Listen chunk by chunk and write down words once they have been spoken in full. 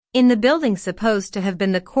In the building supposed to have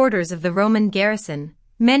been the quarters of the Roman garrison,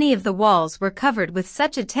 many of the walls were covered with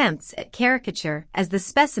such attempts at caricature as the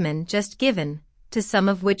specimen just given, to some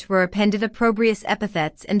of which were appended opprobrious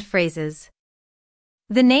epithets and phrases.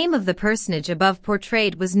 The name of the personage above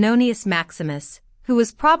portrayed was Nonius Maximus, who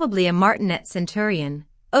was probably a martinet centurion,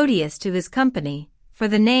 odious to his company, for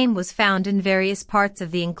the name was found in various parts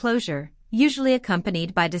of the enclosure, usually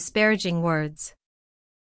accompanied by disparaging words.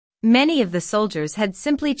 Many of the soldiers had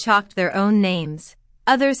simply chalked their own names,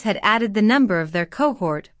 others had added the number of their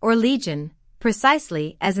cohort or legion,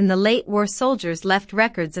 precisely as in the late war soldiers left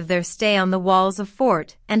records of their stay on the walls of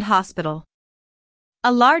fort and hospital.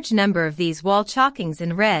 A large number of these wall chalkings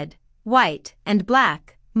in red, white, and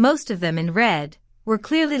black, most of them in red, were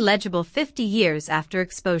clearly legible 50 years after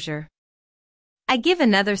exposure. I give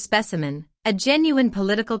another specimen, a genuine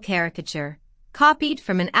political caricature, copied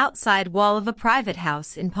from an outside wall of a private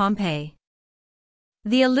house in Pompeii.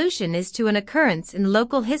 The allusion is to an occurrence in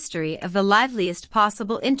local history of the liveliest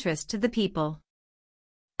possible interest to the people.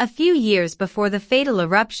 A few years before the fatal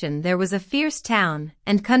eruption there was a fierce town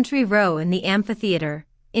and country row in the amphitheater,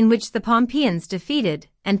 in which the Pompeians defeated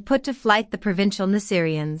and put to flight the provincial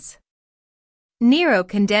Nasirians. Nero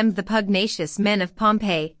condemned the pugnacious men of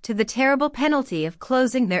Pompeii to the terrible penalty of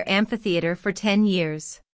closing their amphitheater for 10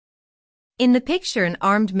 years. In the picture an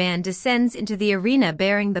armed man descends into the arena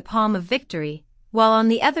bearing the palm of victory, while on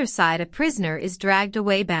the other side a prisoner is dragged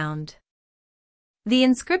away bound. The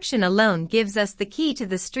inscription alone gives us the key to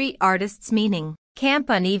the street artist's meaning.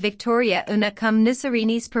 Campani Victoria una cum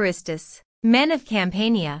Nisirinis peristis. Men of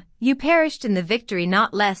Campania, you perished in the victory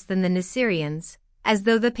not less than the Nasirians, as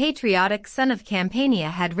though the patriotic son of Campania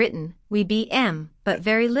had written, we B.M., but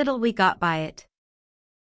very little we got by it.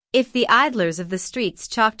 If the idlers of the streets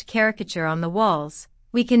chalked caricature on the walls,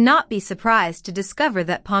 we cannot be surprised to discover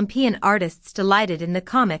that Pompeian artists delighted in the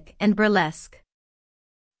comic and burlesque.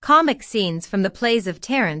 Comic scenes from the plays of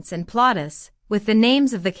Terence and Plautus, with the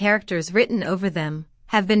names of the characters written over them,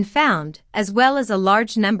 have been found, as well as a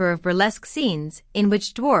large number of burlesque scenes in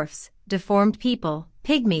which dwarfs, deformed people,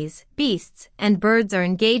 pygmies, beasts, and birds are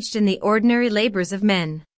engaged in the ordinary labors of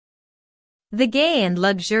men. The gay and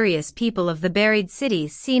luxurious people of the buried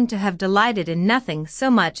cities seem to have delighted in nothing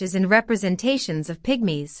so much as in representations of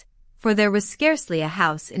pygmies, for there was scarcely a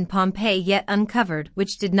house in Pompeii yet uncovered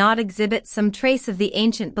which did not exhibit some trace of the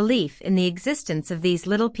ancient belief in the existence of these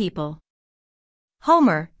little people.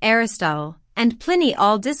 Homer, Aristotle, and Pliny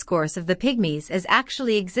all discourse of the pygmies as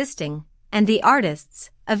actually existing, and the artists,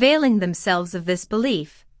 availing themselves of this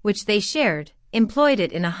belief, which they shared, employed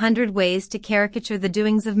it in 100 ways to caricature the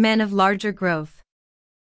doings of men of larger growth.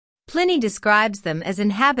 Pliny describes them as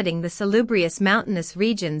inhabiting the salubrious mountainous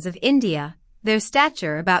regions of India, their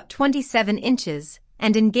stature about 27 inches,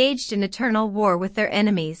 and engaged in eternal war with their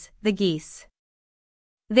enemies, the geese.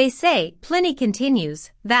 They say, Pliny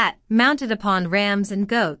continues, that, mounted upon rams and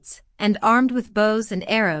goats, and armed with bows and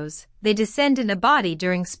arrows, they descend in a body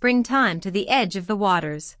during springtime to the edge of the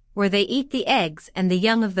waters, where they eat the eggs and the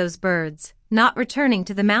young of those birds, not returning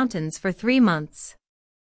to the mountains for 3 months.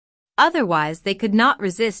 Otherwise they could not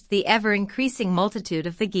resist the ever-increasing multitude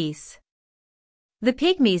of the geese. The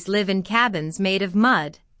pygmies live in cabins made of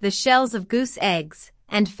mud, the shells of goose eggs,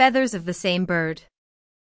 and feathers of the same bird.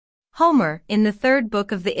 Homer, in the 3rd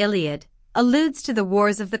book of the Iliad, alludes to the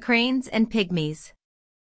wars of the cranes and pygmies.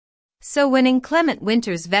 So when inclement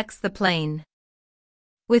winters vex the plain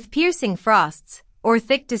with piercing frosts, or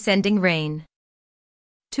thick descending rain,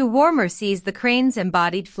 to warmer seas the cranes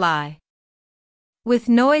embodied fly, with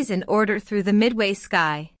noise and order through the midway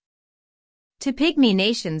sky. To pygmy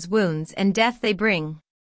nations wounds and death they bring,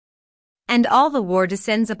 and all the war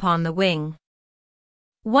descends upon the wing.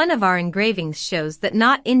 One of our engravings shows that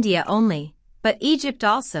not India only, but Egypt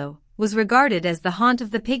also, was regarded as the haunt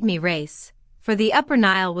of the pygmy race, for the Upper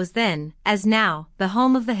Nile was then, as now, the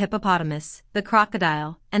home of the hippopotamus, the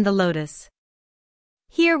crocodile, and the lotus.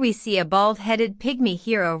 Here we see a bald-headed pygmy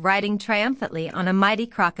hero riding triumphantly on a mighty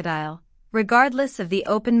crocodile, regardless of the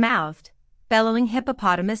open-mouthed, bellowing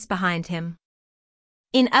hippopotamus behind him.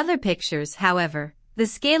 In other pictures, however, the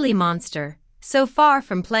scaly monster, so far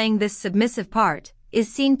from playing this submissive part,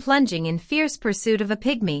 is seen plunging in fierce pursuit of a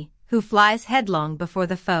pygmy, who flies headlong before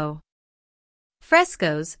the foe.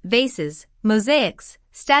 Frescoes, vases, mosaics,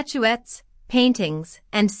 statuettes, paintings,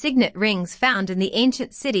 and signet rings found in the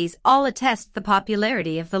ancient cities all attest the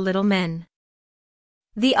popularity of the little men.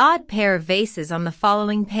 The odd pair of vases on the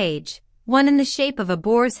following page, one in the shape of a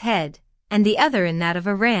boar's head, and the other in that of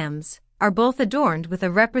a ram's, are both adorned with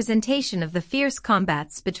a representation of the fierce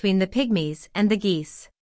combats between the pygmies and the geese.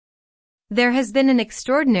 There has been an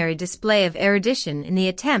extraordinary display of erudition in the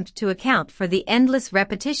attempt to account for the endless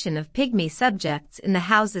repetition of pygmy subjects in the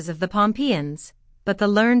houses of the Pompeians, but the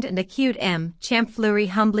learned and acute M. Champfleury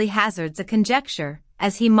humbly hazards a conjecture,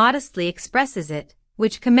 as he modestly expresses it,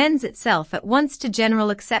 which commends itself at once to general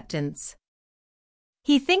acceptance.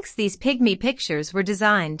 He thinks these pygmy pictures were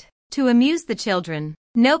designed to amuse the children.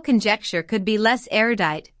 No conjecture could be less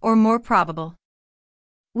erudite or more probable.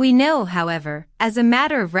 We know, however, as a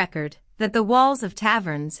matter of record, that the walls of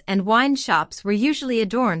taverns and wine shops were usually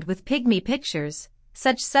adorned with pygmy pictures,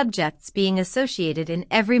 such subjects being associated in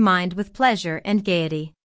every mind with pleasure and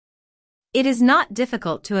gaiety. It is not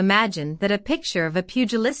difficult to imagine that a picture of a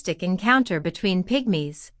pugilistic encounter between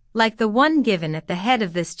pygmies, like the one given at the head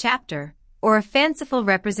of this chapter, or a fanciful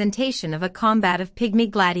representation of a combat of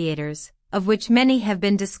pygmy gladiators, of which many have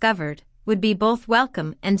been discovered, would be both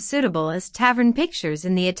welcome and suitable as tavern pictures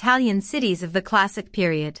in the Italian cities of the classic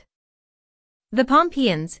period. The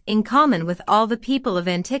Pompeians, in common with all the people of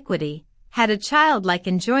antiquity, had a childlike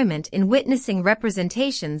enjoyment in witnessing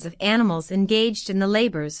representations of animals engaged in the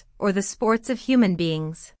labors or the sports of human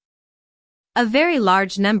beings. A very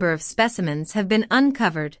large number of specimens have been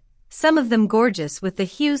uncovered, some of them gorgeous with the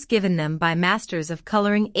hues given them by masters of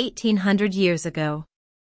coloring 1800 years ago.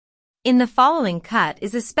 In the following cut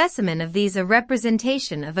is a specimen of these, a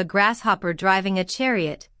representation of a grasshopper driving a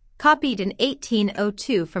chariot, copied in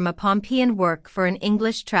 1802 from a Pompeian work for an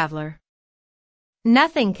English traveler.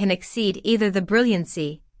 Nothing can exceed either the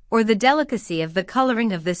brilliancy or the delicacy of the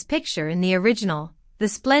coloring of this picture in the original, the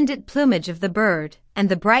splendid plumage of the bird, and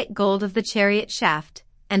the bright gold of the chariot shaft,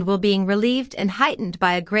 and will being relieved and heightened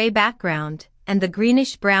by a gray background, and the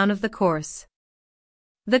greenish brown of the course.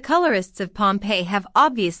 The colorists of Pompeii have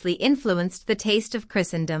obviously influenced the taste of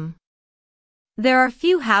Christendom. There are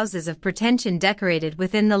few houses of pretension decorated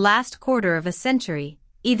within the last quarter of a century,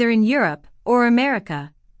 either in Europe or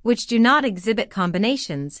America, which do not exhibit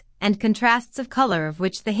combinations and contrasts of color of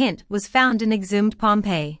which the hint was found in exhumed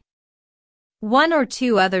Pompeii. One or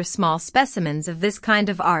two other small specimens of this kind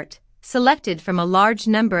of art, selected from a large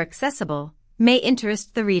number accessible, may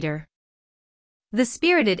interest the reader. The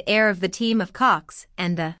spirited air of the team of cocks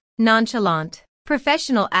and the nonchalant,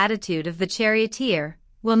 professional attitude of the charioteer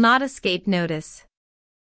will not escape notice.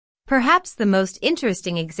 Perhaps the most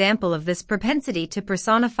interesting example of this propensity to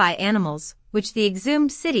personify animals, which the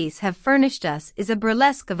exhumed cities have furnished us, is a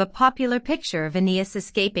burlesque of a popular picture of Aeneas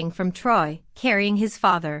escaping from Troy, carrying his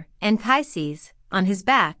father, Anchises, on his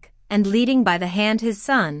back, and leading by the hand his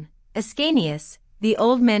son, Ascanius, the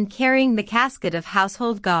old man carrying the casket of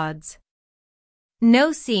household gods.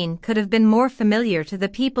 No scene could have been more familiar to the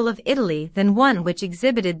people of Italy than one which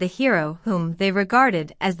exhibited the hero whom they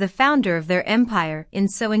regarded as the founder of their empire in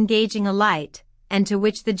so engaging a light, and to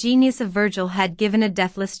which the genius of Virgil had given a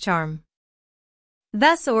deathless charm.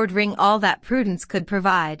 Thus ordering all that prudence could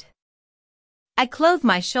provide, I clothe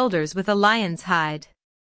my shoulders with a lion's hide,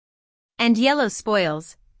 and yellow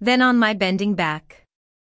spoils, then on my bending back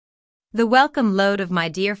the welcome load of my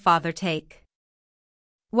dear father take,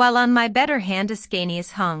 while on my better hand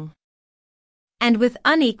Ascanius hung, and with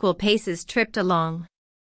unequal paces tripped along.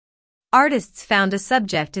 Artists found a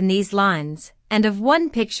subject in these lines, and of one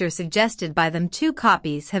picture suggested by them 2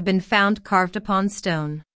 copies have been found carved upon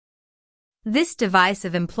stone. This device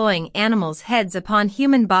of employing animals' heads upon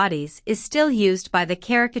human bodies is still used by the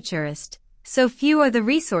caricaturist, so few are the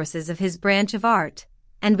resources of his branch of art,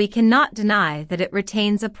 and we cannot deny that it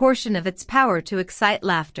retains a portion of its power to excite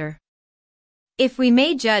laughter. If we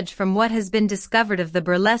may judge from what has been discovered of the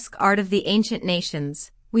burlesque art of the ancient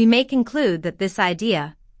nations, we may conclude that this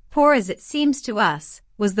idea, poor as it seems to us,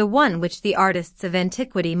 was the one which the artists of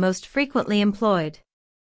antiquity most frequently employed.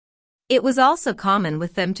 It was also common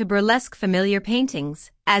with them to burlesque familiar paintings,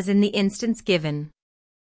 as in the instance given.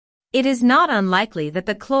 It is not unlikely that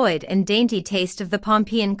the cloyed and dainty taste of the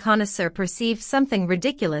Pompeian connoisseur perceived something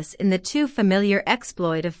ridiculous in the too familiar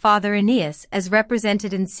exploit of Father Aeneas as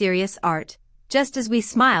represented in serious art, just as we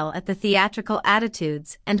smile at the theatrical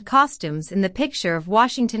attitudes and costumes in the picture of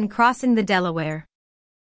Washington crossing the Delaware.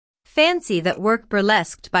 Fancy that work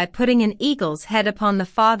burlesqued by putting an eagle's head upon the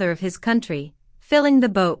father of his country, filling the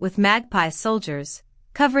boat with magpie soldiers,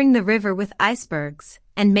 covering the river with icebergs,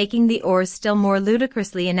 and making the oars still more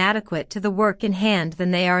ludicrously inadequate to the work in hand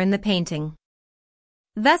than they are in the painting.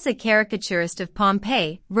 Thus a caricaturist of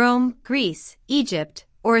Pompeii, Rome, Greece, Egypt,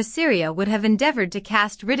 or Assyria would have endeavored to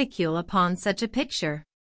cast ridicule upon such a picture.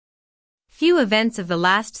 Few events of the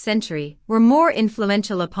last century were more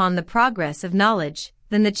influential upon the progress of knowledge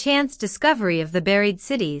than the chance discovery of the buried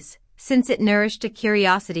cities, since it nourished a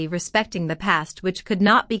curiosity respecting the past which could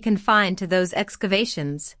not be confined to those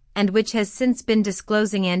excavations, and which has since been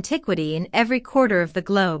disclosing antiquity in every quarter of the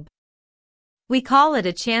globe. We call it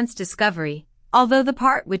a chance discovery, although the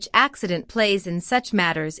part which accident plays in such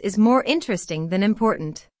matters is more interesting than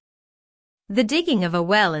important. The digging of a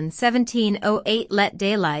well in 1708 let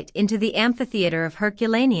daylight into the amphitheater of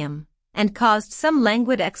Herculaneum, and caused some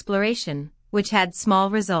languid exploration, which had small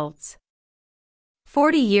results.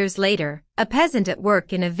 40 years later, a peasant at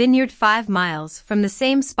work in a vineyard 5 miles from the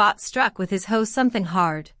same spot struck with his hoe something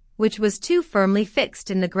hard, which was too firmly fixed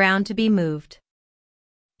in the ground to be moved.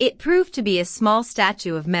 It proved to be a small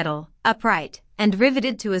statue of metal, upright, and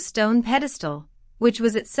riveted to a stone pedestal, which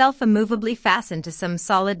was itself immovably fastened to some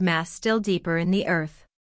solid mass still deeper in the earth.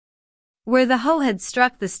 Where the hoe had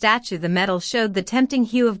struck the statue, the metal showed the tempting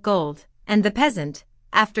hue of gold, and the peasant,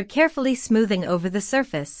 after carefully smoothing over the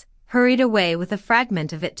surface, hurried away with a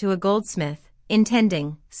fragment of it to a goldsmith,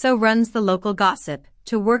 intending, so runs the local gossip,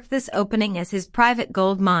 to work this opening as his private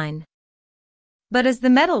gold mine. But as the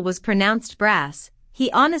metal was pronounced brass,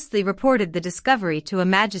 he honestly reported the discovery to a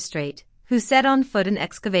magistrate, who set on foot an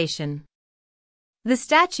excavation. The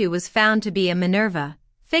statue was found to be a Minerva,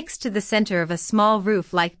 fixed to the center of a small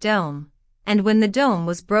roof-like dome, and when the dome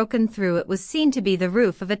was broken through it was seen to be the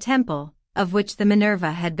roof of a temple, of which the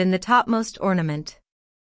Minerva had been the topmost ornament.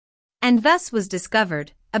 And thus was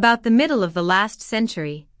discovered, about the middle of the last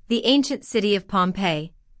century, the ancient city of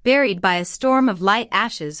Pompeii, buried by a storm of light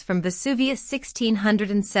ashes from Vesuvius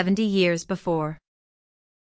 1670 years before.